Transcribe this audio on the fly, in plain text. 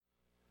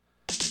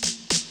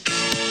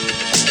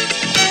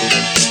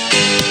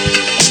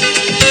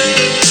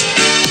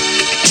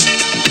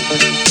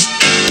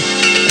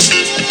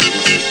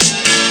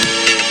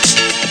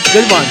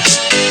Good one.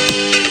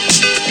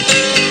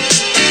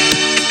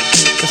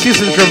 Let's see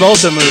some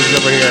Travolta moves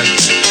over here.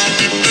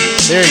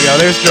 There you go.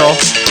 There's Joel.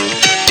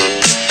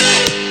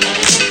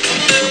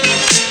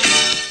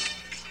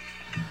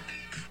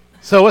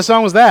 So what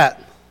song was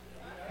that?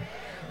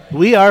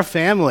 We Are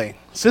Family.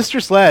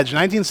 Sister Sledge,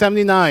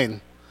 1979.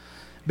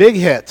 Big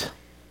hit.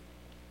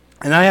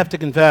 And I have to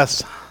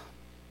confess,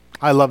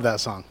 I love that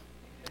song.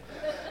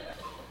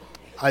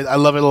 I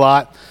love it a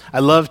lot. I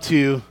love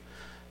to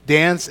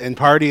dance and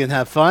party and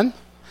have fun.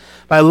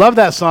 But I love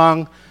that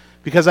song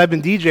because I've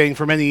been DJing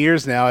for many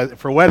years now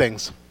for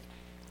weddings.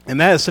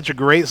 And that is such a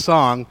great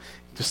song.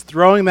 Just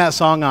throwing that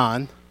song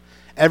on,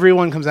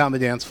 everyone comes out on the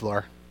dance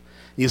floor.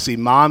 You see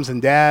moms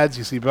and dads,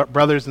 you see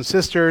brothers and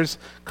sisters,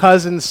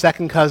 cousins,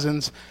 second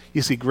cousins.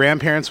 You see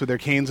grandparents with their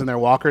canes and their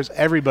walkers.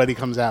 Everybody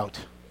comes out.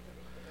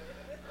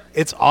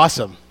 It's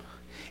awesome.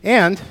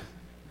 And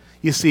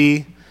you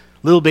see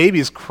little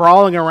babies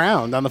crawling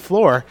around on the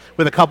floor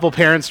with a couple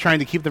parents trying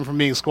to keep them from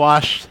being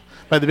squashed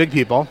by the big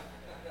people.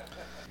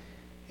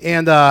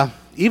 And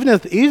even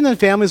in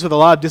families with a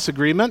lot of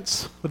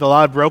disagreements, with a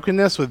lot of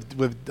brokenness,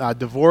 with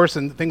divorce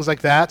and things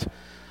like that,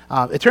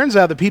 it turns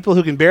out the people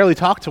who can barely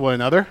talk to one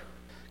another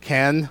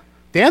can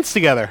dance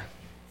together.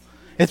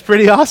 It's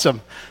pretty awesome.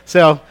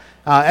 So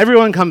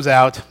everyone comes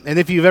out, and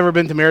if you've ever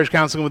been to marriage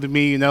counseling with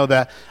me, you know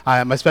that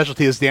my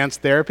specialty is dance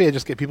therapy. I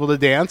just get people to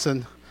dance,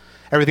 and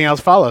everything else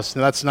follows.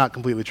 Now, that's not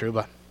completely true,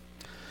 but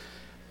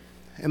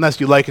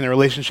unless you liken a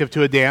relationship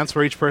to a dance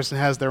where each person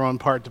has their own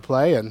part to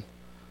play, and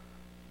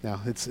no,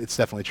 it's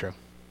definitely true.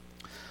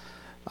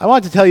 I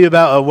want to tell you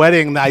about a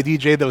wedding that I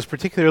DJ'd that was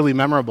particularly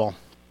memorable.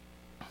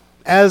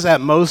 As at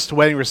most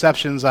wedding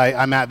receptions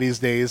I'm at these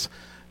days,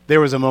 there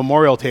was a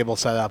memorial table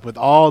set up with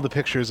all the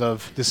pictures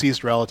of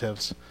deceased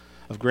relatives,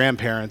 of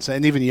grandparents,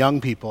 and even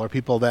young people or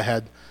people that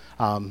had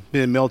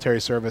been in military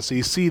service. So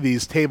you see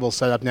these tables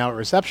set up now at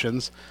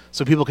receptions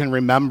so people can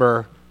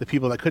remember the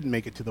people that couldn't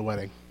make it to the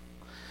wedding.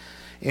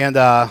 And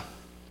I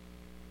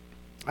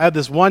had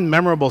this one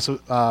memorable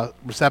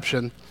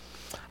reception.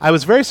 I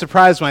was very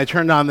surprised when I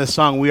turned on this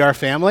song, We Are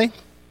Family.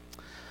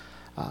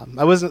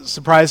 I wasn't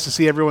surprised to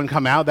see everyone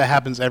come out. That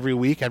happens every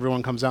week.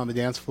 Everyone comes out on the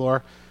dance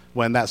floor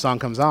when that song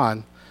comes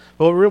on.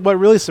 But what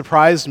really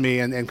surprised me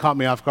and caught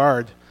me off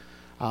guard,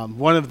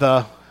 one of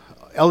the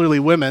elderly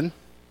women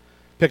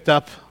picked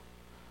up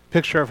a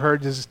picture of her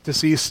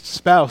deceased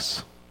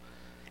spouse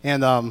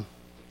and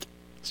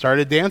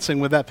started dancing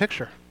with that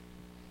picture.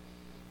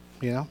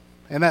 You know,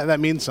 and that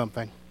means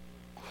something.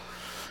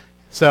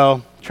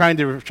 So I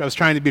was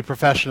trying to be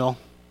professional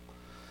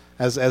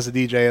as a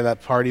DJ at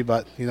that party,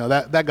 but you know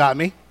that got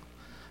me.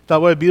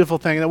 Thought what a beautiful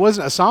thing. And it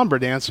wasn't a somber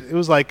dance. It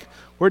was like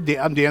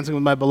I'm dancing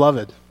with my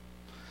beloved,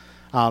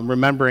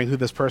 remembering who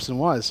this person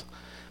was.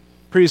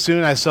 Pretty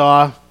soon I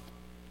saw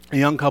a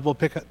young couple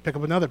pick up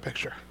another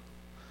picture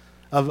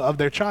of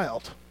their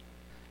child,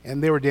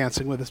 and they were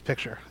dancing with this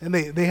picture, and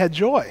they had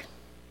joy.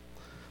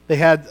 They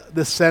had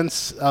this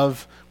sense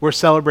of we're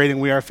celebrating,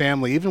 we are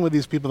family, even with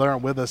these people that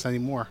aren't with us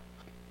anymore.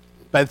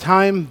 By the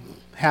time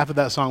half of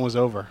that song was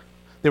over,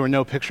 there were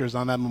no pictures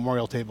on that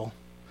memorial table.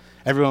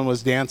 Everyone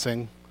was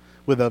dancing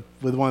with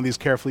one of these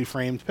carefully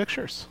framed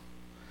pictures.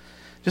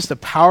 Just a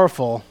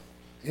powerful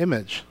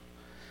image.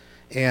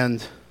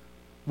 And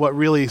what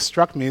really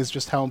struck me is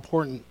just how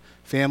important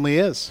family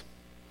is.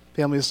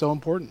 Family is so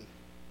important.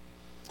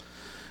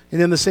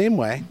 And in the same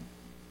way,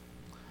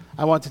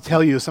 I want to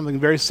tell you something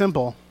very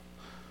simple,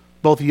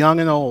 both young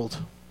and old,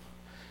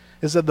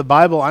 is that the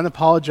Bible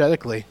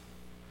unapologetically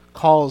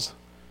calls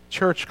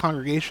church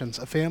congregations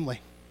a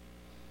family.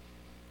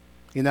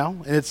 You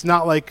know? And it's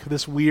not like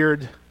this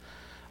weird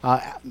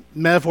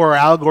metaphor or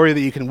allegory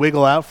that you can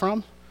wiggle out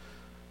from.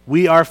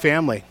 We are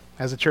family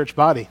as a church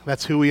body.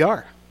 That's who we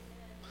are.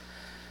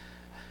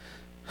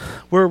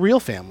 We're a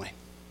real family.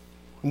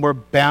 And we're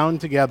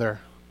bound together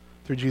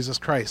through Jesus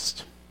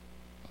Christ.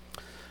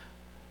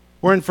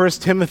 We're in 1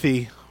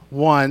 Timothy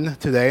 1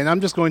 today, and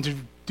I'm just going to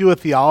do a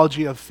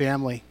theology of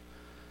family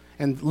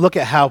and look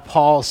at how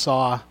Paul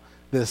saw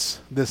this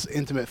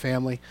intimate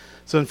family.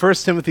 So in 1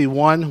 Timothy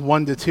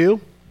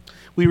 1:1-2,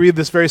 we read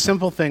this very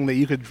simple thing that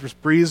you could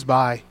just breeze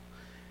by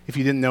if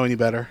you didn't know any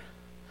better.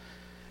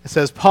 It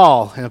says,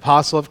 Paul, an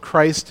apostle of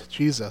Christ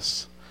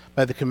Jesus,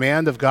 by the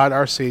command of God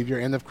our Savior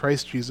and of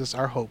Christ Jesus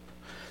our hope,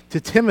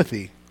 to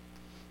Timothy,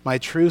 my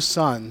true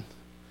son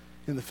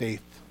in the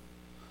faith,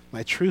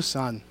 my true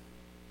son.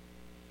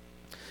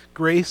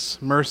 Grace,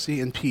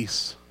 mercy, and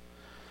peace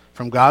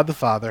from God the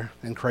Father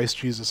and Christ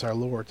Jesus our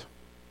Lord.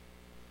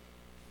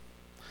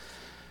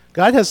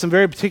 God has some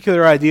very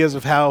particular ideas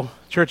of how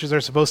churches are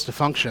supposed to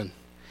function,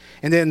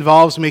 and it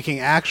involves making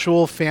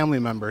actual family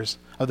members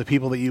of the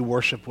people that you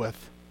worship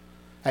with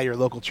at your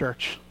local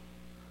church.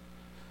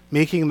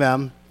 Making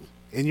them,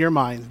 in your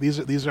mind,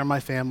 these are my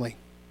family.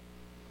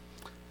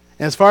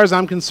 And as far as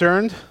I'm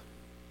concerned,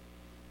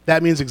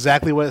 that means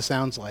exactly what it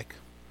sounds like.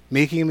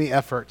 Making the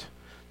effort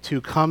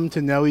to come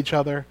to know each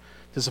other,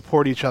 to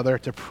support each other,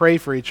 to pray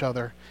for each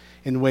other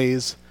in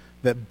ways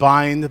that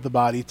bind the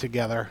body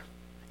together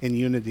in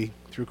unity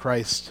through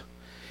Christ.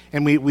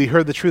 And we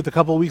heard the truth a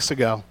couple weeks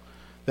ago,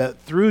 that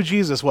through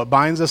Jesus, what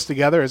binds us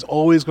together is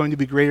always going to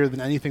be greater than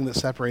anything that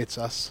separates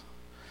us.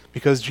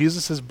 Because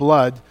Jesus'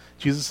 blood,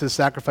 Jesus'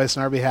 sacrifice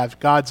on our behalf,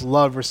 God's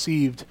love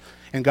received,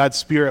 and God's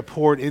Spirit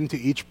poured into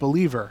each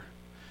believer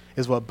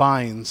is what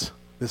binds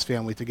this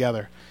family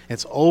together.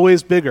 It's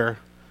always bigger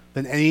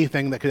than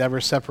anything that could ever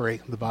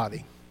separate the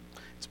body.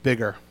 It's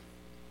bigger.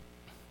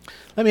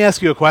 Let me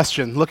ask you a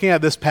question. Looking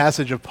at this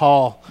passage of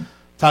Paul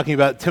talking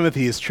about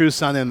Timothy, his true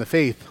son in the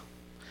faith,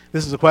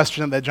 this is a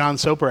question that John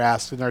Soper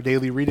asked in our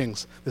daily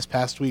readings this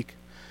past week.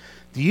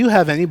 Do you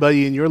have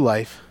anybody in your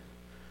life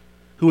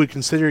who would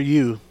consider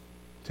you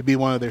to be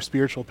one of their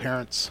spiritual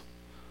parents?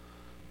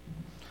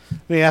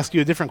 Let me ask you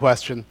a different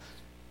question.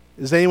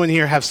 Does anyone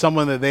here have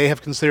someone that they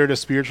have considered a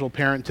spiritual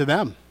parent to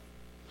them?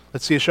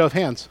 Let's see a show of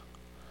hands.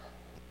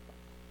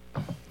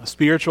 A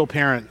spiritual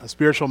parent, a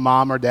spiritual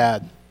mom or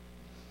dad.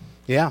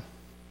 Yeah,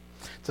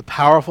 it's a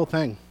powerful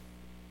thing.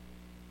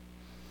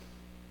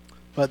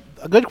 But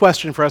a good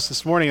question for us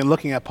this morning in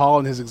looking at Paul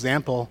and his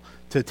example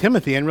to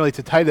Timothy and really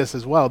to Titus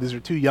as well. These are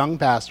two young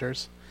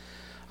pastors.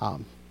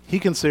 He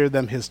considered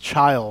them his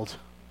child,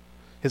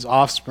 his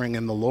offspring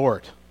in the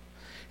Lord.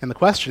 And the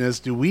question is,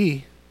 do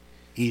we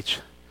each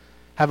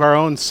have our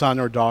own son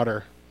or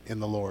daughter in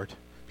the Lord?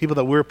 People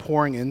that we're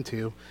pouring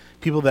into,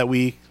 people that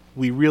we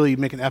really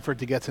make an effort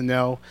to get to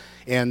know,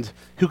 and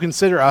who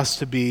consider us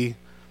to be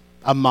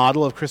a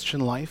model of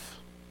Christian life,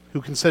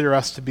 who consider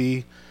us to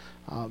be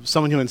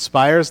someone who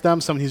inspires them,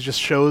 someone who just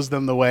shows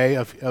them the way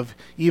of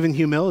even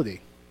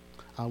humility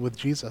with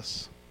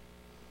Jesus.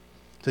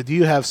 So do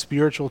you have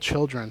spiritual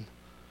children?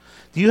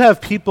 Do you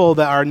have people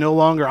that are no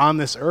longer on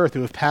this earth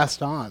who have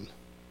passed on?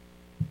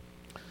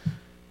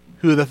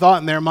 Who the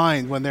thought in their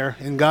mind when they're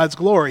in God's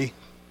glory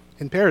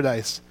in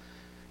paradise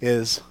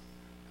is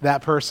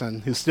that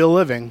person who's still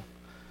living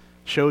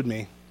showed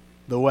me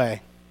the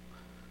way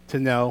to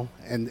know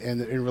and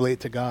relate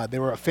to God. They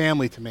were a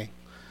family to me.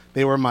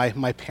 They were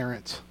my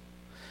parents.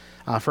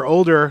 For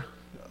older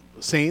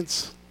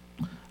saints,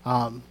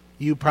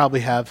 you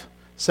probably have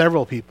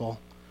several people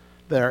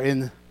that are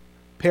in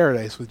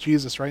paradise with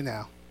Jesus right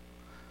now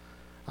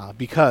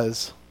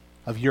because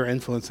of your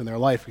influence in their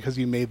life, because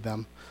you made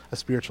them a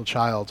spiritual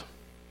child.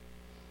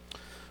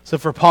 So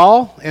for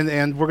Paul,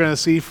 and we're going to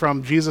see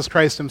from Jesus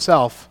Christ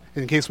himself,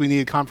 in case we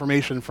need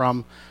confirmation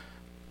from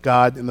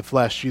God in the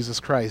flesh, Jesus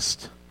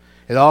Christ,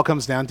 it all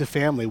comes down to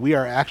family. We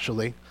are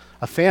actually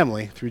a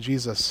family through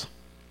Jesus.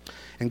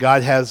 And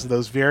God has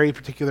those very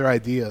particular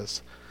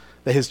ideas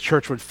that his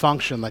church would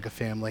function like a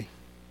family.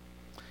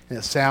 And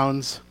it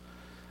sounds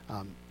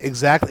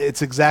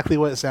it's exactly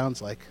what it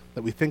sounds like,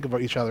 that we think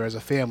about each other as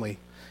a family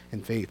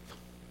in faith.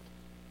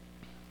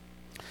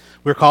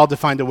 We're called to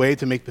find a way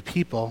to make the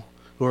people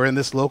who are in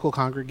this local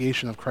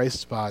congregation of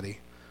Christ's body,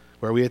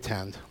 where we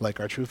attend,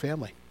 like our true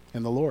family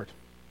in the Lord.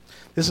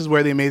 This is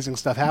where the amazing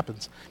stuff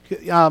happens.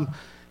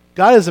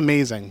 God is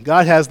amazing.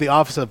 God has the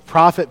office of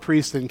prophet,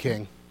 priest, and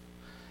king.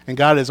 And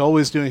God is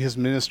always doing his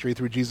ministry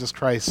through Jesus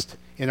Christ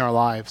in our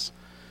lives.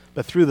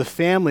 But through the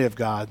family of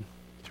God,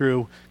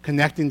 through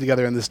connecting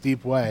together in this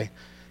deep way,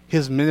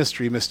 his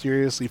ministry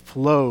mysteriously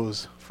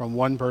flows from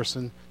one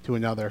person to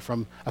another,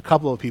 from a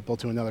couple of people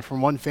to another,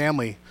 from one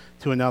family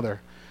to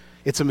another.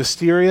 It's a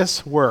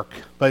mysterious work,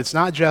 but it's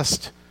not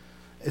just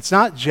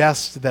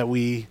that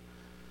we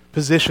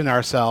position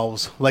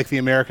ourselves like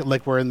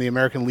we're in the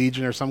American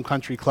Legion or some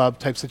country club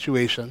type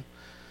situation.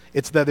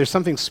 It's that there's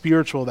something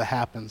spiritual that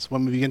happens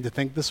when we begin to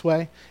think this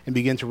way and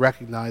begin to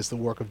recognize the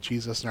work of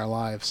Jesus in our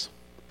lives.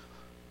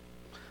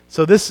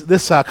 So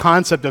this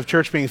concept of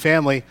church being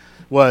family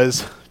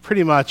was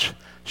pretty much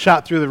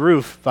shot through the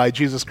roof by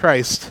Jesus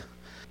Christ.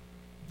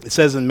 It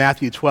says in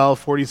Matthew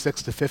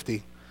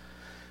 12:46-50,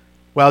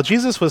 while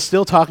Jesus was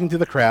still talking to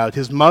the crowd,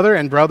 his mother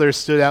and brothers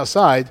stood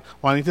outside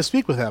wanting to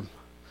speak with him.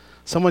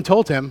 Someone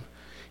told him,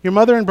 "Your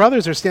mother and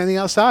brothers are standing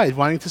outside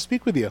wanting to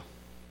speak with you."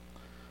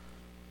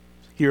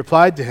 He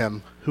replied to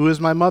him, "Who is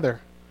my mother?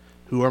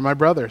 Who are my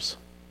brothers?"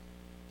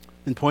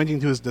 And pointing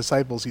to his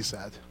disciples, he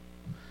said,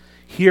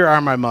 "Here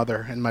are my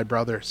mother and my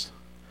brothers.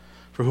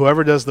 For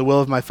whoever does the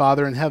will of my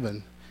Father in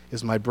heaven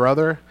is my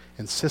brother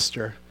and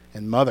sister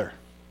and mother."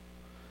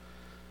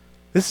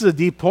 This is a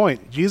deep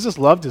point. Jesus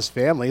loved his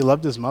family. He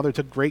loved his mother,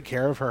 took great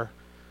care of her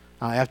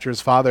after his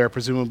father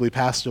presumably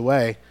passed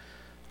away.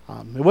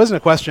 It wasn't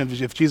a question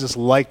of if Jesus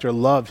liked or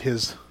loved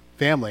his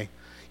family.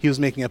 He was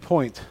making a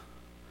point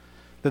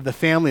that the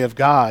family of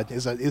God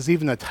is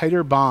even a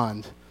tighter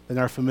bond than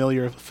our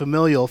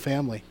familial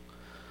family.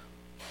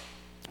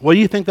 What do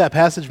you think that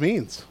passage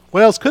means?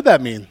 What else could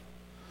that mean?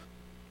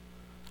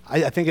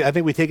 I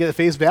think we take it at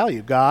face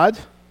value. God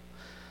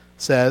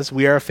says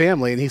we are a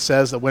family, and he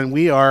says that when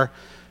we are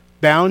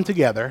bound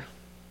together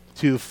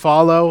to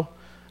follow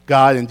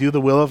God and do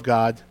the will of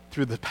God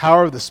through the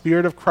power of the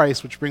Spirit of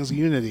Christ, which brings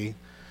unity,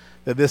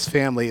 that this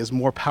family is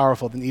more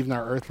powerful than even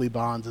our earthly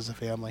bonds as a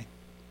family.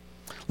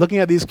 Looking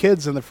at these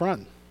kids in the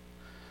front,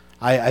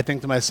 I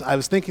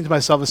was thinking to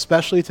myself,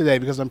 especially today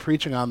because I'm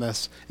preaching on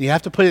this, and you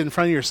have to put it in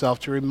front of yourself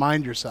to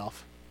remind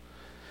yourself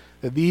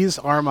that these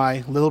are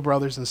my little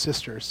brothers and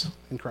sisters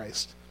in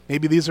Christ.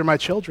 Maybe these are my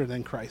children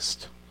in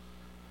Christ.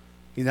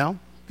 You know,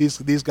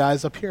 these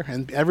guys up here.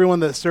 And everyone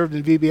that served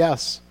in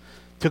VBS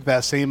took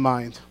that same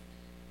mind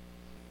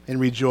and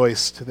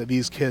rejoiced that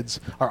these kids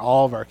are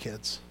all of our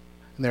kids,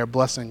 and they're a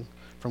blessing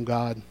from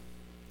God.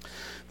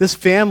 This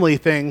family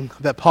thing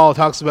that Paul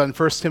talks about in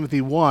 1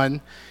 Timothy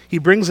 1, he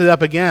brings it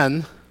up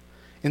again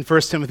in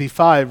 1 Timothy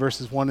 5,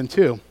 verses 1 and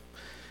 2,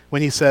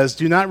 when he says,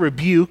 "Do not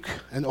rebuke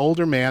an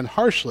older man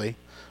harshly,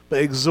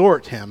 but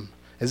exhort him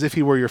as if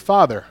he were your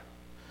father.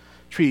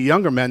 Treat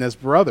younger men as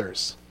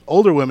brothers,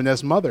 older women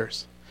as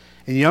mothers,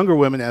 and younger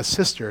women as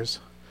sisters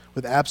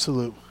with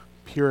absolute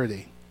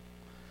purity."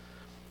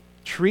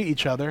 Treat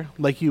each other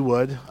like you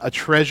would a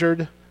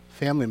treasured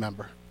family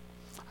member.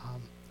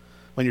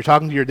 When you're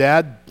talking to your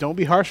dad, don't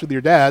be harsh with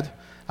your dad.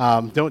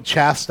 Don't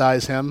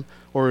chastise him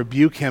or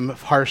rebuke him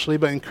harshly,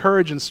 but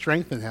encourage and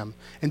strengthen him.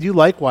 And do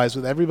likewise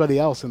with everybody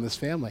else in this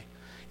family.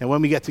 And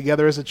when we get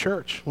together as a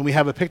church, when we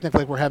have a picnic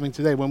like we're having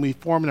today, when we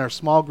form in our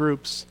small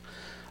groups,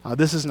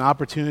 this is an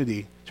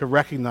opportunity to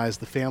recognize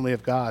the family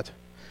of God.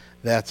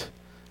 That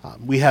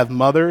we have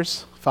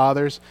mothers,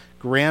 fathers,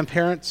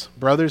 grandparents,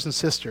 brothers and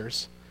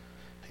sisters,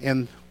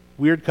 and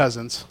weird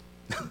cousins.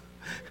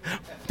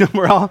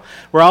 we're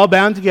all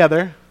bound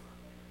together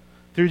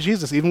through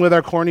Jesus. Even with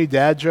our corny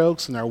dad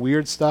jokes and our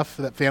weird stuff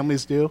that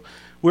families do,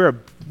 we're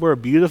a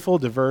beautiful,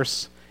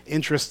 diverse,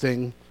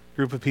 interesting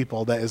group of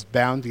people that is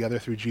bound together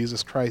through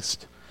Jesus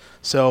Christ.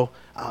 So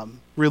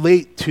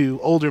relate to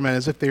older men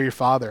as if they're your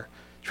father.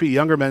 Treat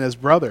younger men as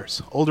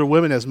brothers, older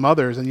women as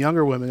mothers, and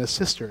younger women as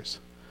sisters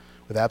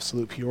with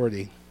absolute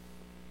purity.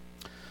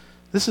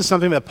 This is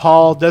something that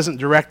Paul doesn't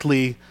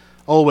directly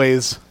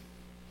always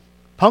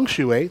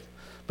punctuate,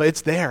 but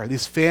it's there.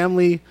 These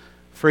family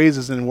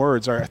phrases and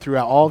words are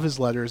throughout all of his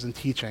letters and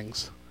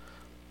teachings.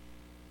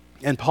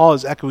 And Paul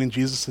is echoing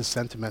Jesus'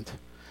 sentiment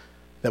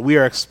that we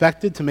are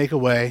expected to make a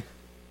way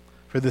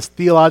for this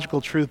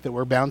theological truth that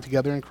we're bound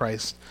together in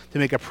Christ to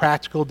make a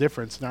practical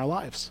difference in our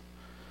lives.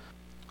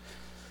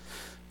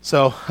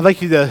 So I'd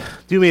like you to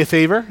do me a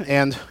favor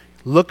and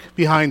look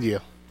behind you.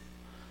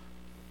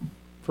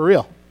 For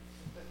real.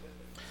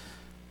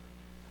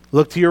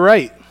 Look to your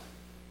right.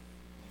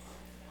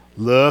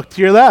 Look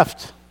to your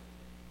left.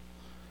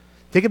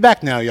 Take it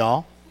back now,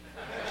 y'all.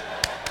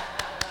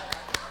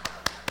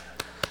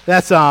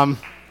 That's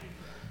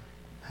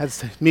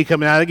me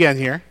coming out again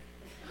here.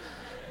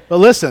 But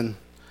listen,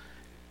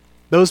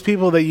 those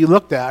people that you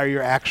looked at are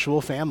your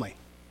actual family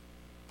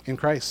in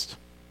Christ.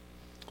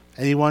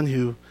 Anyone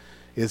who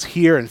is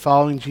here and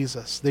following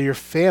Jesus, they're your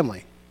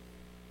family.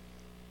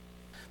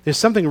 There's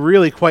something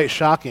really quite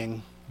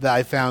shocking that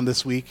I found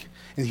this week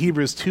in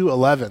Hebrews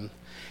 2:11.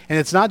 And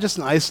it's not just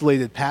an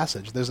isolated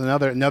passage. There's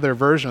another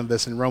version of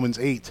this in Romans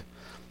 8.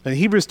 But in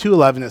Hebrews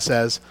 2:11 it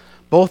says,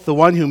 "Both the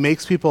one who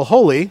makes people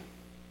holy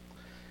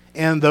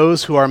and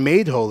those who are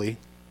made holy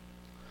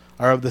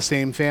are of the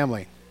same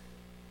family."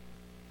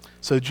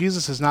 So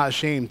Jesus is not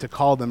ashamed to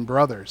call them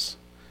brothers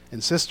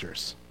and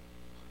sisters.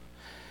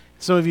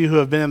 Some of you who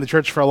have been in the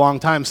church for a long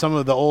time, some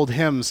of the old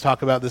hymns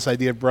talk about this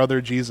idea of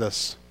brother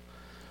Jesus.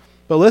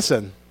 But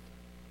listen,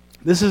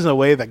 this is a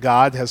way that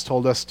God has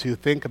told us to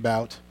think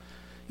about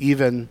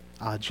even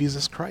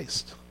Jesus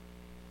Christ.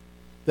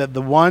 That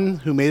the one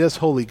who made us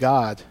holy,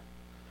 God,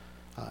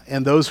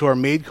 and those who are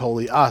made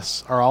holy,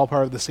 us, are all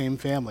part of the same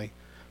family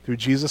through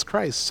Jesus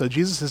Christ. So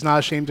Jesus is not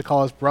ashamed to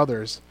call us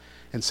brothers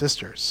and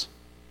sisters.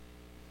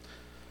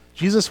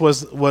 Jesus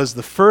was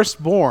the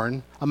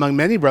firstborn among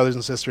many brothers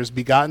and sisters,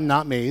 begotten,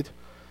 not made.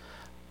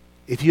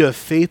 If you have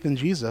faith in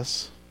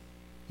Jesus,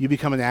 you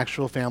become an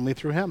actual family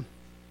through him.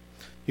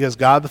 Because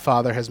God the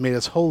Father has made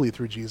us holy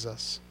through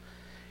Jesus.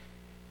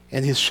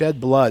 And his shed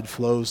blood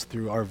flows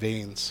through our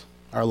veins,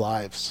 our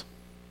lives.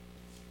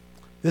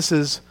 This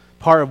is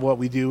part of what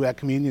we do at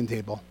communion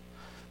table.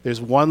 There's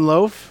one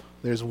loaf,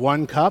 there's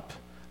one cup,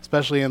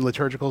 especially in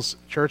liturgical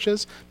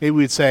churches. Maybe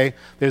we'd say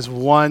there's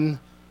one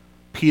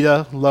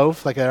pita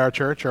loaf, like at our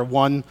church, or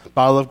one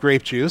bottle of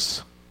grape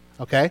juice.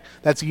 Okay?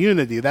 That's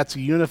unity. That's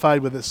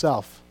unified with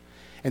itself.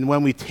 And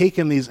when we take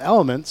in these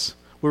elements,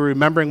 we're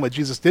remembering what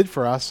Jesus did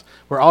for us.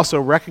 We're also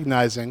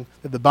recognizing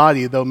that the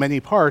body, though many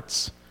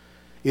parts,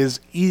 is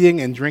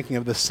eating and drinking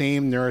of the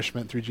same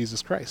nourishment through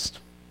Jesus Christ.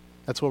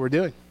 That's what we're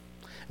doing.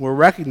 And we're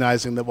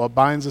recognizing that what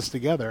binds us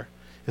together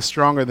is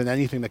stronger than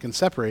anything that can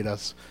separate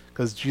us,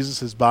 because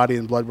Jesus' body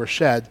and blood were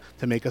shed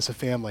to make us a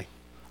family.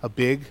 A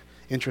big,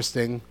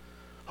 interesting,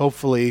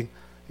 hopefully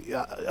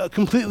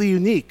completely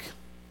unique,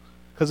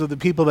 because of the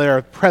people that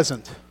are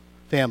present,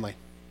 family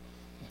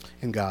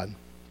in God.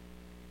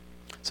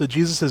 So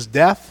Jesus'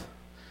 death,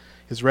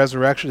 his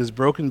resurrection, his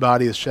broken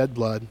body, his shed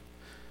blood,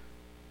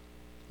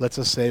 lets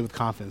us say with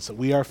confidence that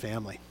we are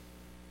family.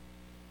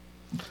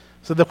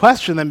 So the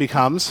question then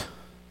becomes,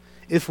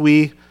 if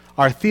we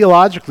are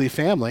theologically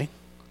family,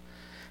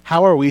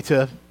 how are we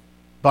to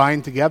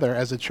bind together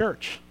as a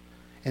church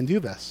and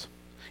do this?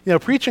 You know,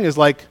 preaching is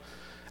like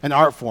an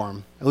art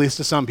form, at least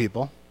to some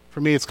people.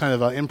 For me, it's kind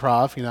of an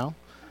improv,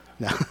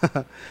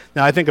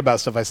 Now, I think about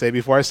stuff I say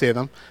before I say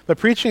them. But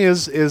preaching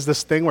is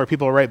this thing where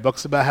people write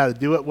books about how to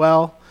do it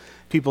well.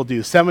 People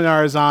do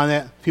seminars on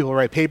it. People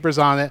write papers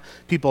on it.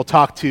 People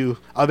talk to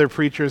other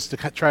preachers to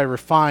try to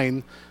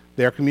refine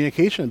their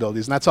communication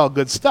abilities. And that's all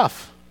good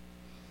stuff.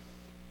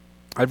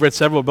 I've read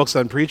several books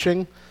on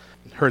preaching,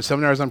 heard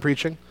seminars on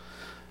preaching.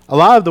 A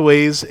lot of the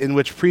ways in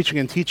which preaching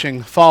and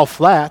teaching fall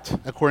flat,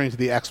 according to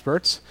the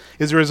experts,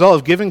 is a result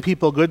of giving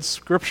people good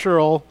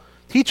scriptural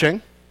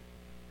teaching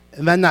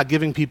and then not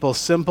giving people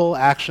simple,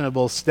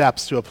 actionable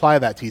steps to apply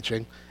that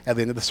teaching at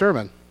the end of the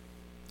sermon.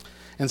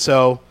 And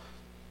so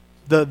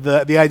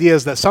the idea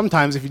is that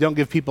sometimes if you don't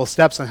give people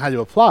steps on how to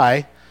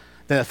apply,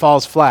 then it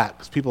falls flat.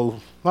 Because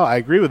people, well, I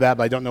agree with that,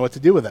 but I don't know what to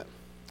do with it.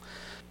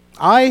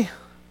 I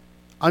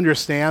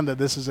understand that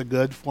this is a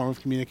good form of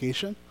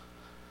communication,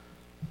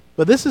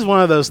 but this is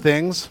one of those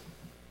things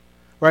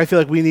where I feel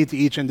like we need to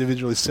each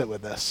individually sit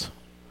with this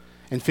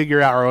and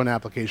figure out our own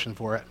application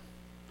for it.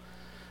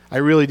 I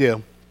really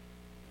do.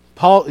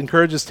 Paul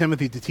encourages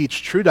Timothy to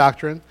teach true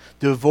doctrine,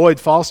 to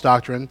avoid false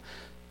doctrine,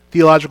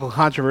 theological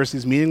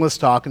controversies, meaningless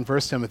talk in 1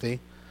 Timothy.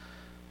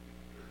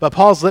 But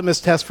Paul's litmus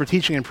test for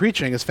teaching and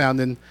preaching is found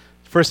in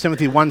 1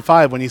 Timothy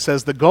 1:5 when he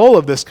says, the goal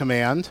of this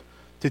command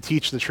to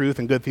teach the truth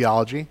and good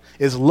theology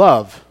is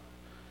love,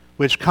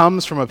 which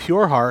comes from a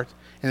pure heart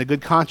and a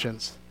good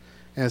conscience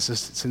and a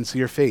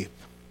sincere faith.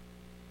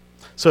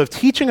 So if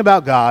teaching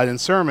about God and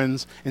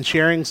sermons and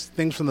sharing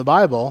things from the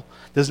Bible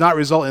does not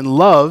result in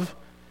love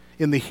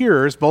in the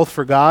hearers, both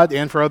for God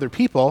and for other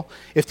people,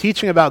 if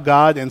teaching about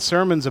God and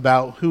sermons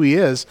about who he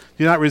is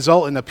do not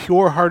result in a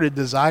pure-hearted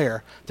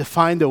desire to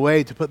find a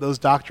way to put those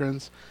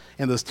doctrines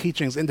and those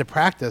teachings into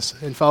practice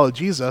and follow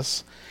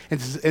Jesus, and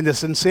the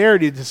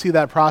sincerity to see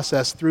that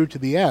process through to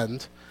the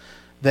end,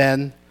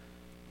 then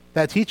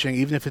that teaching,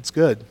 even if it's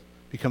good,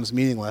 becomes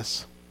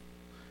meaningless,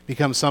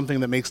 becomes something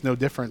that makes no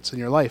difference in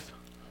your life.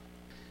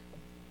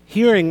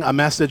 Hearing a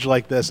message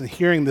like this and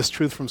hearing this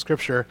truth from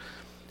Scripture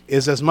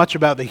is as much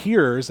about the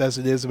hearers as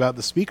it is about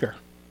the speaker.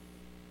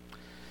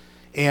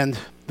 And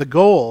the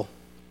goal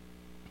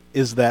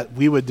is that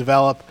we would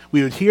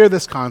hear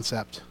this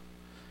concept,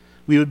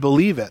 we would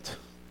believe it,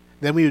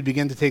 then we would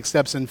begin to take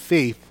steps in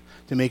faith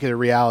to make it a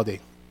reality.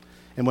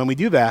 And when we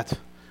do that,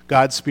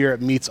 God's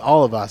Spirit meets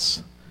all of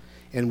us,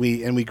 and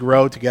we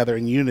grow together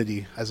in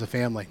unity as a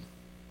family.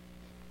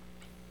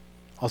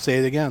 I'll say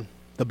it again.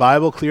 The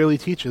Bible clearly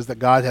teaches that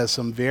God has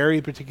some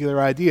very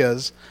particular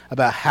ideas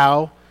about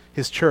how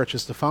his church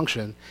is to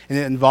function, and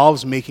it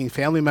involves making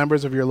family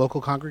members of your local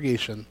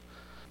congregation,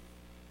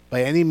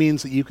 by any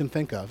means that you can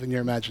think of in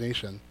your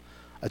imagination,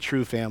 a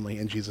true family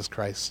in Jesus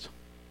Christ.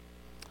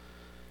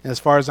 And as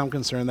far as I'm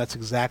concerned, that's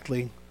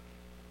exactly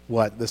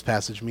what this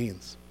passage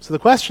means. So the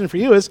question for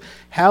you is,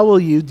 how will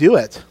you do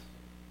it,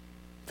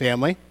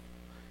 family?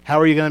 How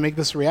are you going to make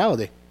this a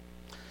reality?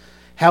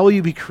 How will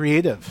you be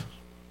creative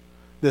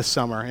this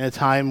summer in a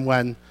time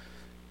when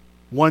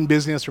one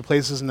busyness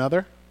replaces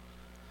another,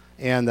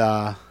 and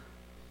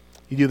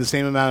you do the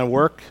same amount of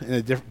work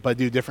but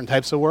do different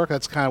types of work?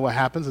 That's kind of what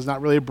happens. It's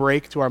not really a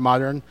break to our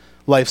modern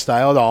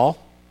lifestyle at all.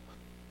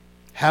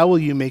 How will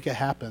you make it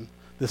happen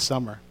this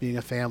summer, being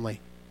a family?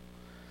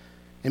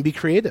 And be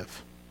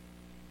creative.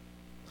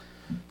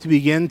 To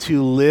begin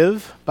to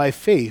live by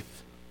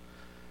faith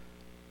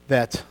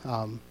that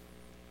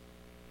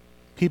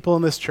people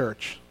in this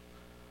church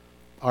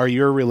are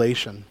your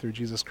relation through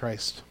Jesus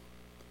Christ.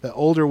 That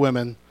older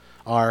women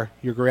are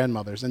your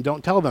grandmothers. And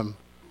don't tell them.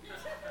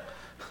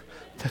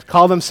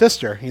 Call them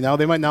sister. You know,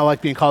 they might not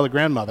like being called a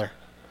grandmother.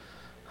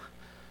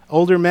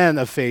 Older men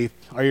of faith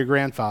are your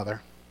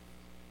grandfather.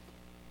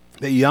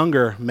 That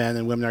younger men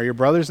and women are your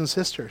brothers and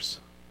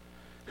sisters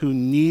who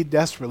need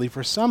desperately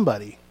for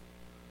somebody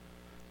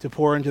to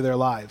pour into their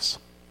lives.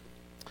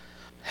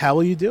 How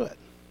will you do it?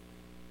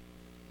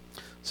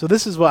 So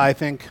this is what I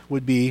think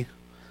would be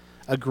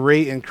a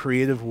great and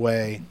creative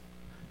way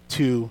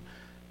to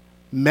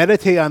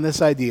meditate on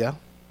this idea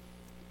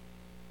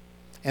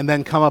and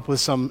then come up with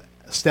some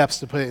steps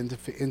to put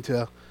it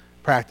into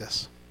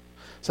practice.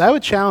 So I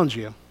would challenge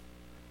you,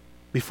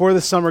 before the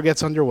summer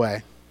gets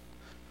underway,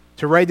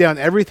 to write down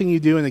everything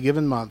you do in a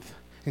given month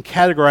and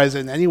categorize it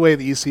in any way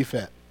that you see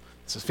fit.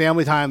 This is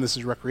family time, this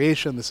is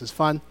recreation, this is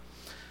fun.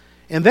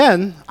 And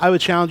then I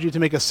would challenge you to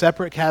make a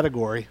separate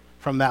category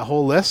from that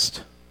whole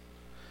list,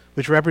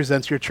 which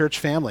represents your church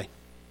family.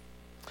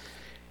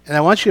 And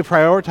I want you to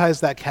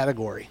prioritize that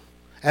category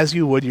as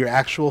you would your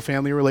actual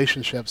family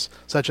relationships,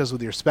 such as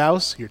with your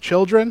spouse, your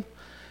children,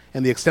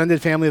 and the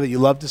extended family that you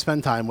love to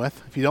spend time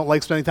with. If you don't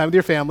like spending time with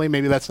your family,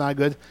 maybe that's not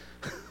a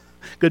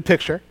good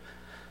picture.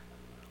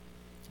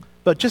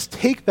 But just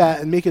take that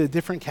and make it a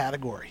different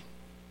category.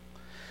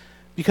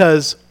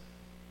 Because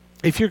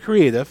if you're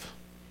creative,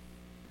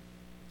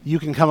 you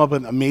can come up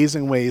with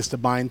amazing ways to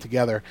bind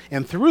together.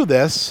 And through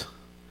this,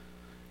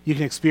 you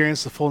can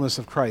experience the fullness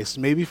of Christ,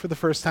 maybe for the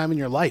first time in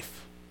your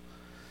life.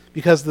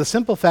 Because the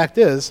simple fact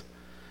is,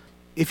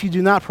 if you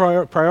do not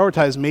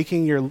prioritize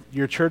making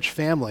your church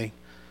family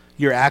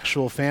your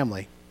actual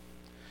family,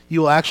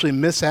 you will actually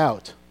miss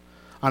out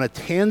on a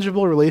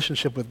tangible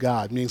relationship with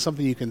God, meaning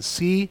something you can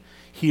see,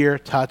 hear,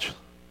 touch,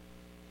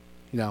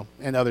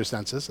 and other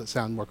senses that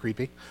sound more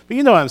creepy. But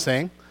you know what I'm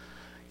saying.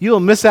 You will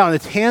miss out on a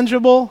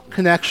tangible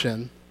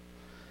connection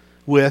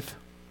with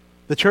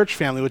the church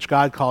family, which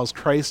God calls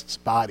Christ's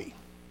body.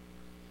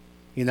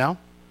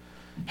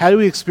 How do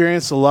we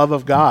experience the love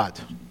of God?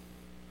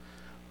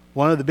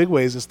 One of the big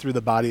ways is through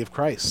the body of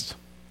Christ.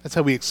 That's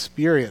how we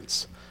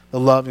experience the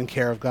love and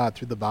care of God,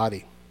 through the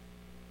body.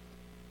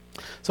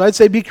 So I'd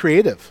say be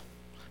creative.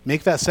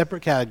 Make that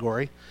separate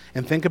category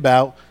and think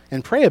about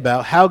and pray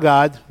about how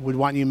God would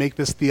want you to make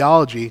this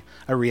theology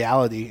a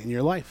reality in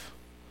your life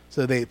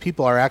so that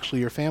people are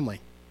actually your family.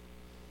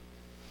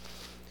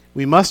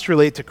 We must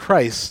relate to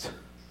Christ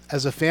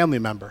as a family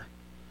member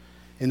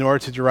in order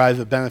to derive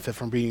a benefit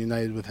from being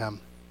united with him.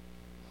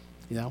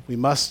 We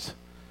must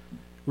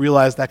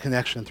realize that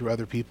connection through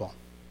other people.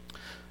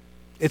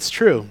 It's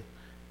true.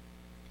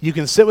 You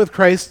can sit with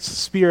Christ's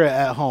Spirit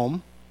at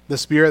home, the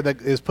Spirit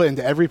that is put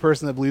into every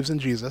person that believes in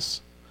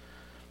Jesus,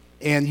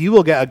 and you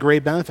will get a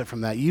great benefit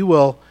from that. You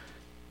will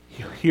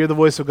hear the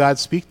voice of God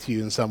speak to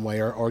you in some way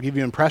or give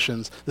you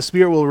impressions. The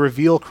Spirit will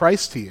reveal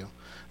Christ to you.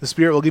 The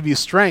Spirit will give you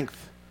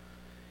strength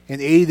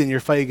and aid in your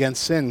fight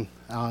against sin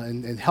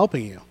and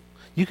helping you.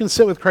 You can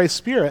sit with Christ's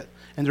Spirit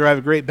and derive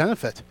a great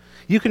benefit.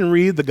 You can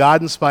read the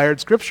God-inspired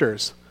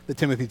scriptures that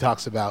Timothy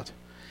talks about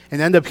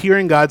and end up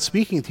hearing God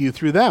speaking to you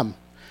through them.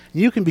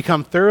 And you can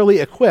become thoroughly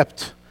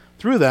equipped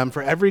through them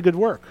for every good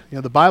work.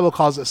 The Bible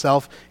calls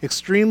itself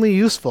extremely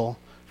useful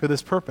for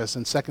this purpose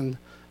in 2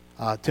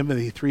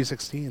 Timothy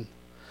 3:16.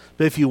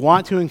 But if you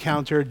want to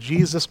encounter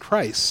Jesus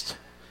Christ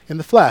in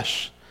the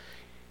flesh,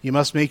 you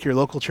must make your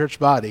local church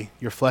body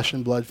your flesh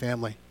and blood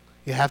family.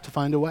 You have to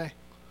find a way.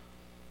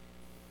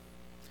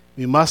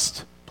 We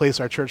must place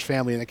our church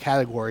family in a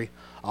category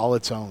all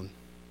its own.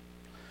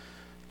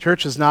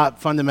 Church is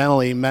not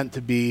fundamentally meant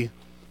to be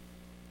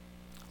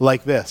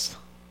like this,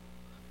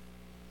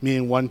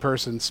 meaning one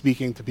person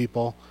speaking to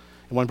people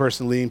and one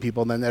person leading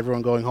people and then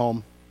everyone going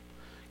home.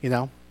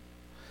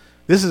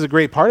 This is a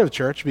great part of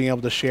church, being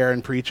able to share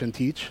and preach and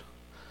teach.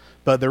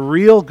 But the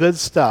real good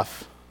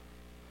stuff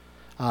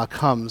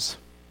comes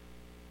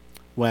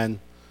when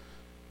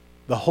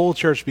the whole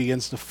church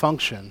begins to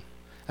function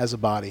as a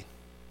body.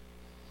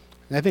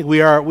 And I think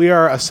we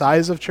are a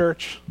size of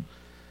church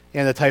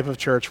and a type of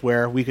church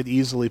where we could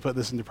easily put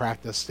this into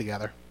practice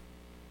together.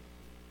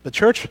 The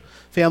church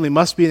family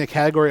must be in a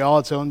category all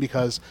its own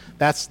because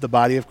that's the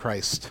body of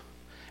Christ.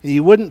 And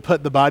you wouldn't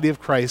put the body of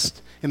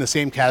Christ in the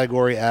same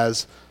category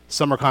as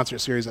summer concert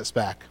series at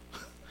SPAC.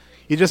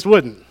 You just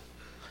wouldn't.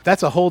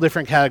 That's a whole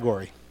different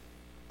category.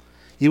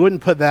 You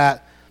wouldn't put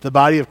the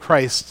body of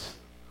Christ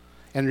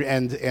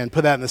and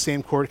put that in the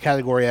same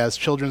category as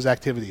children's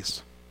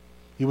activities.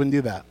 You wouldn't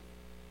do that.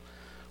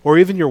 Or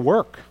even your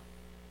work.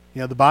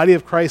 The body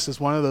of Christ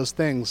is one of those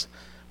things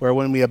where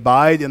when we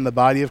abide in the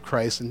body of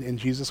Christ, in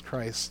Jesus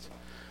Christ,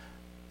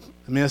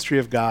 the ministry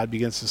of God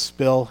begins to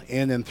spill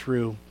in and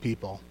through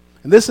people.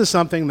 And this is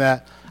something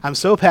that I'm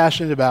so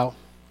passionate about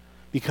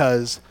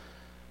because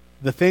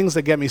the things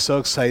that get me so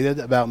excited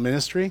about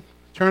ministry,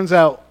 turns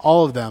out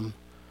all of them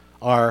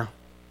are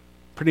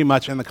pretty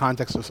much in the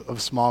context of a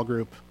small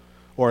group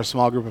or a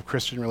small group of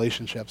Christian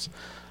relationships.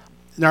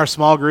 In our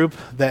small group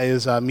that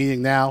is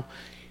meeting now,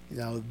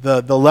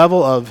 the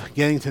level of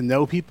getting to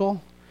know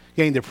people,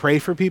 getting to pray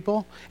for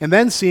people, and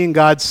then seeing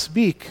God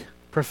speak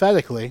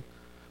prophetically,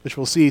 which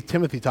we'll see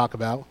Timothy talk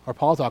about, or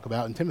Paul talk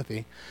about in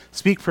Timothy,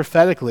 speak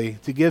prophetically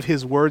to give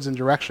his words and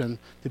direction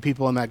to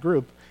people in that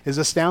group is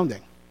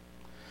astounding.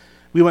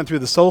 We went through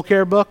the Soul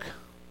Care book,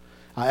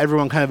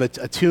 everyone kind of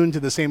attuned to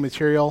the same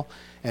material,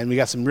 and we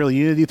got some real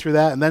unity through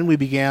that, and then we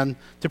began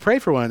to pray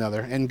for one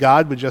another, and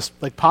God would just,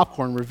 like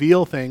popcorn,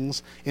 reveal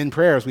things in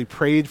prayer as we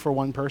prayed for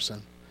one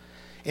person,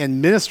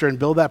 and minister and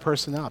build that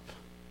person up.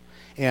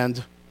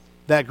 And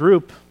that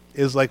group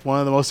is like one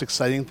of the most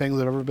exciting things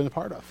I've ever been a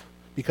part of,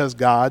 because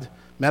God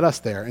met us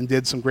there and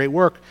did some great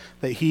work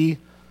that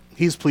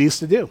he's pleased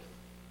to do,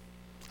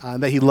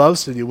 that he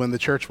loves to do when the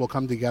church will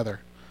come together.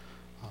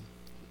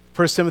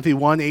 1 Timothy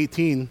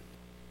 1:18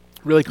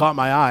 really caught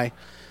my eye.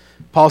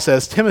 Paul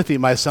says, "Timothy,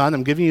 my son,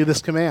 I'm giving you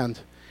this command,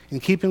 in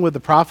keeping with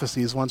the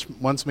prophecies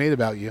once made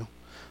about you,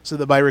 so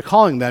that by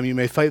recalling them you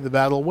may fight the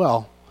battle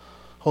well,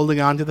 holding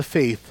on to the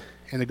faith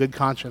and a good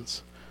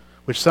conscience,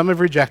 which some have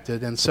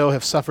rejected and so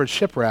have suffered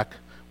shipwreck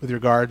with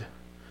regard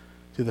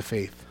to the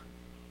faith."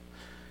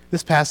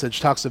 This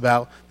passage talks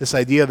about this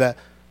idea that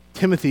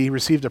Timothy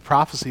received a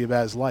prophecy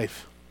about his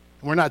life.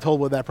 And we're not told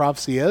what that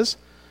prophecy is,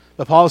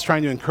 but Paul is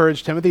trying to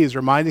encourage Timothy. He's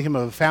reminding him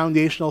of a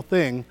foundational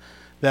thing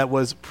that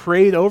was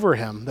prayed over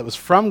him, that was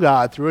from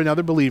God through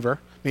another believer,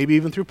 maybe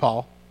even through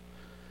Paul.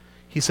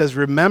 He says,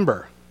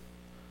 remember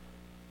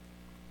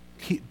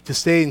to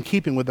stay in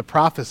keeping with the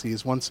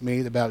prophecies once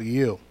made about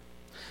you.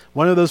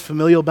 One of those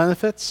familial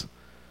benefits,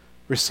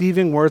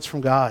 receiving words from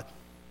God.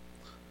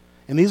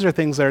 And these are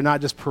things that are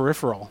not just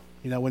peripheral.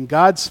 When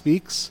God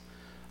speaks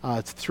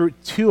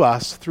to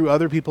us through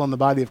other people in the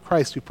body of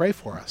Christ who pray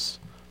for us,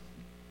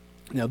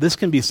 this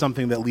can be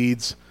something that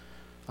leads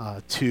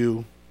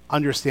to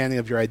understanding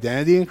of your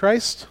identity in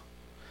Christ,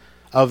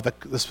 of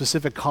the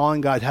specific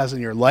calling God has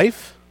in your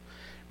life,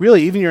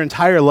 really even your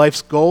entire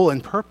life's goal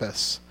and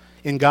purpose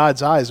in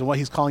God's eyes and what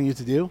he's calling you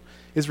to do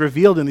is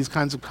revealed in these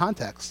kinds of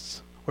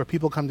contexts where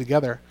people come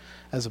together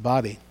as a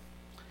body.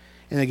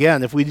 And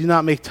again, if we do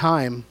not make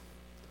time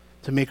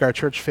to make our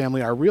church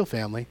family our real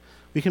family,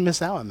 we can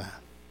miss out on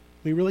that.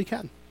 We really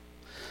can.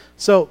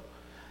 So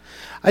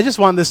I just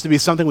want this to be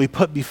something we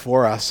put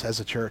before us as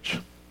a church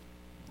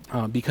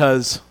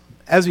because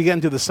as we get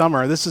into the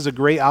summer, this is a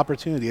great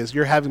opportunity. As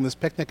you're having this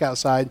picnic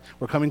outside,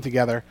 we're coming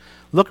together,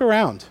 look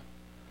around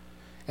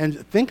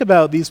and think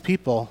about these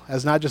people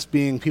as not just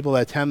being people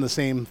that attend the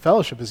same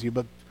fellowship as you,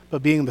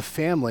 but being the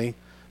family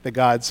that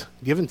God's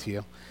given to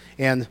you.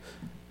 And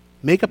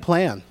make a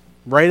plan.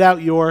 Write out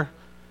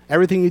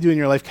everything you do in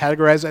your life,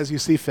 categorize it as you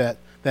see fit,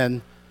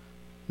 then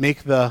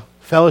make the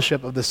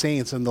fellowship of the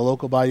saints and the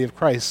local body of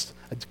Christ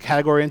a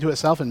category into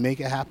itself and make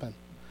it happen.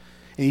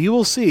 And you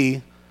will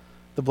see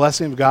the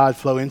blessing of God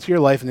flow into your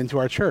life and into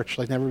our church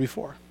like never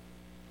before.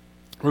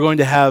 We're going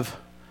to have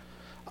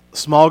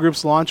small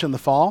groups launch in the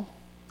fall.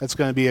 That's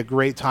going to be a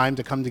great time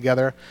to come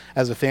together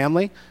as a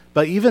family.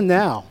 But even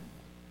now,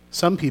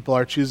 some people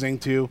are choosing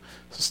to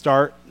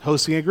start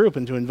hosting a group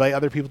and to invite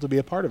other people to be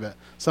a part of it.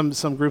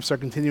 Some groups are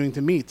continuing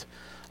to meet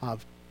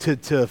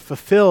to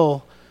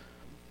fulfill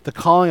the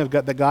calling of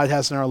God that God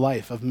has in our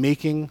life of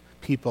making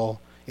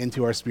people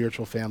into our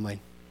spiritual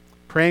family.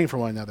 Praying for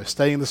one another,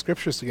 studying the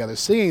scriptures together,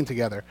 singing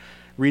together,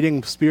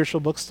 reading spiritual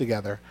books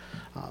together.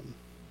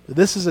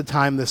 This is a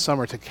time this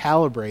summer to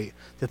calibrate,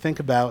 to think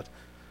about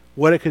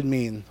what it could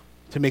mean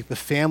to make the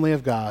family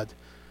of God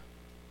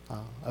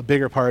a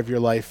bigger part of your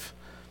life,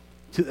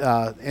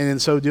 and in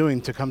so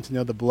doing, to come to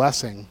know the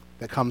blessing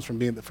that comes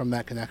from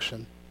that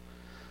connection.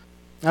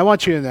 I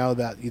want you to know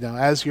that,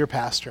 as your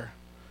pastor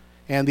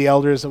and the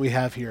elders that we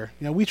have here,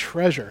 we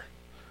treasure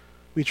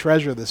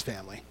this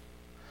family.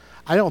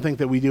 I don't think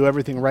that we do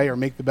everything right or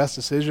make the best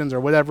decisions or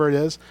whatever it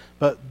is,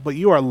 but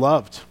you are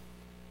loved.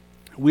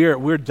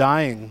 We're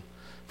dying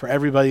for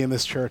everybody in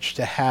this church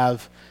to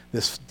have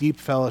this deep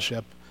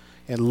fellowship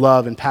and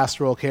love and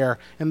pastoral care.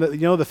 And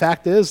the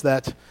fact is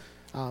that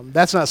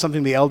that's not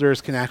something the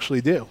elders can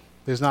actually do.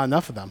 There's not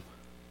enough of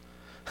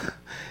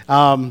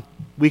them.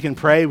 We can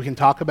pray, we can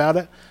talk about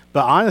it,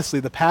 but honestly,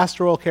 the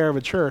pastoral care of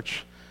a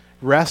church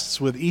rests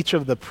with each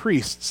of the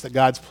priests that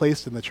God's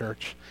placed in the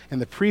church. And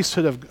the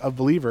priesthood of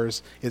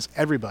believers is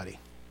everybody.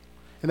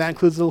 And that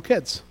includes little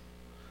kids.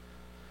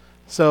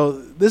 So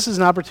this is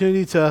an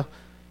opportunity to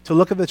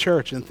look at the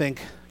church and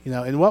think,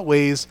 in what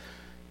ways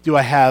do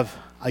I have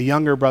a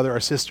younger brother or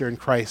sister in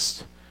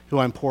Christ who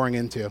I'm pouring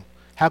into?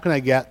 How can I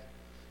get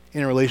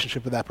in a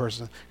relationship with that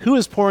person? Who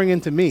is pouring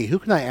into me? Who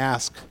can I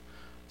ask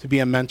to be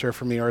a mentor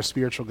for me or a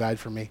spiritual guide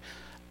for me?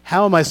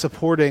 How am I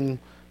supporting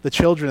the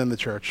children in the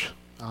church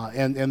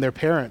and their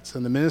parents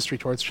and the ministry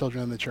towards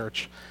children in the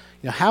church?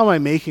 How am I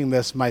making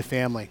this my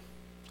family?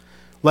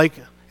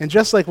 And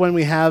just like when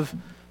we have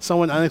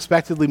someone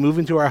unexpectedly move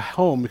into our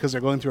home because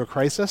they're going through a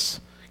crisis,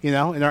 in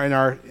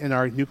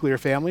our nuclear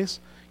families,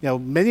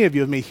 many of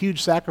you have made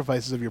huge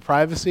sacrifices of your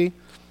privacy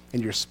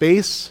and your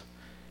space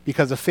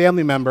because a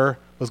family member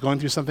was going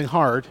through something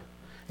hard,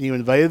 and you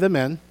invited them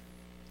in,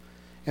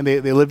 and they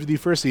lived with you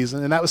for a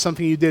season, and that was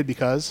something you did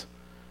because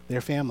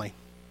they're family.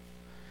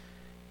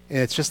 And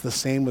it's just the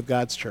same with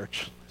God's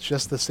church. It's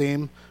just the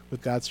same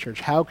with God's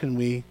church. How can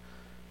we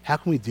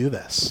do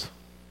this?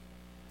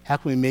 How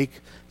can we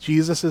make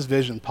Jesus'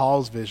 vision,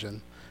 Paul's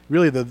vision,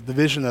 really the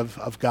vision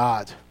of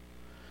God,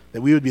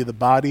 that we would be the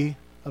body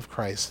of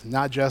Christ,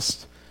 not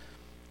just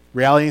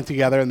rallying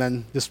together and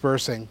then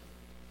dispersing,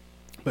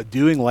 but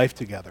doing life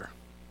together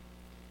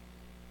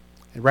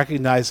and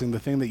recognizing the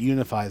thing that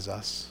unifies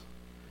us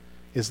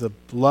is the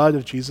blood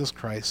of Jesus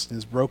Christ and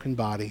his broken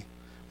body,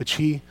 which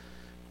he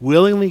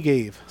willingly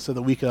gave so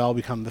that we could all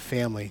become the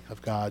family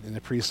of God and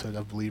the priesthood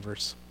of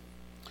believers.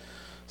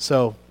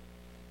 So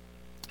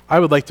I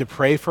would like to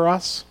pray for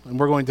us, and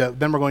we're going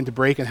to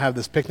break and have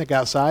this picnic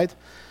outside.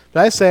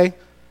 But I say,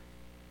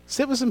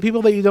 sit with some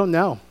people that you don't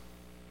know.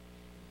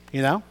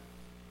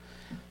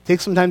 Take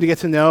some time to get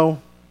to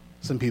know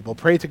some people.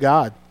 Pray to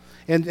God.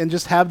 And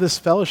just have this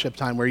fellowship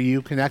time where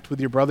you connect with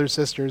your brothers,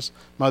 sisters,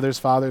 mothers,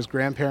 fathers,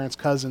 grandparents,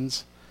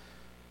 cousins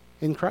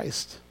in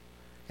Christ.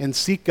 And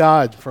seek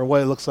God for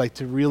what it looks like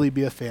to really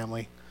be a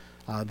family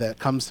that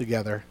comes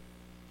together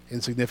in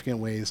significant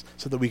ways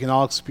so that we can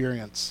all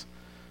experience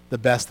the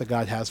best that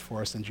God has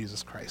for us in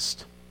Jesus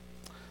Christ.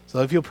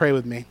 So if you'll pray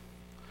with me.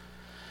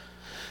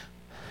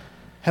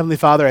 Heavenly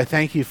Father, I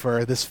thank you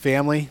for this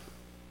family.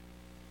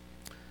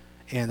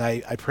 And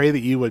I pray that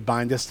you would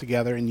bind us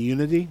together in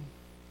unity,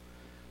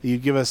 that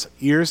you'd give us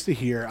ears to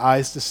hear,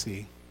 eyes to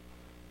see,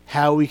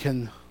 how we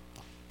can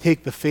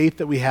take the faith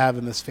that we have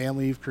in this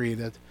family you've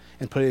created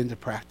and put it into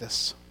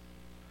practice.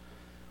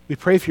 We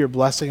pray for your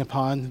blessing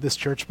upon this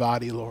church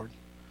body, Lord,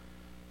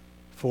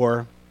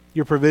 for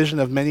your provision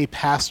of many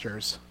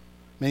pastors,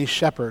 many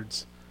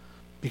shepherds,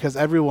 because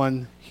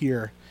everyone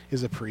here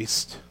is a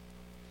priest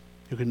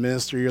who can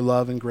minister your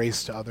love and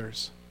grace to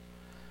others.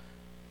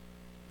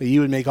 that you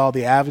would make all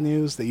the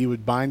avenues, that you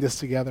would bind us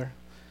together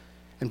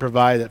and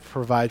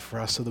provide for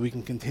us so that we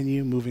can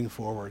continue moving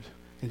forward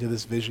into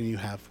this vision you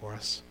have for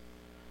us.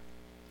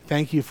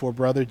 Thank you for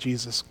brother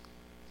Jesus.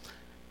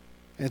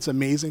 And it's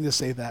amazing to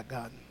say that,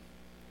 God,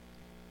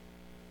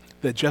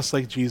 that just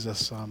like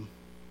Jesus,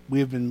 we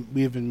have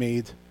been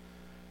made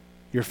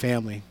your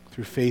family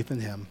through faith in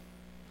him,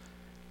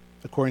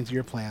 according to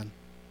your plan.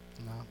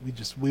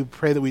 We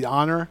pray that we'd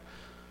honor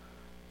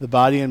the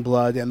body and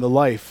blood and the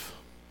life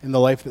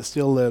that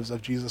still lives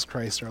of Jesus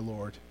Christ our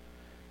Lord.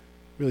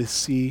 Really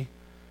see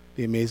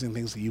the amazing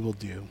things that you will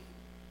do.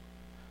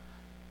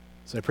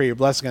 So I pray your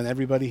blessing on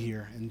everybody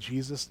here. In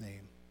Jesus'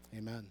 name,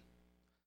 amen.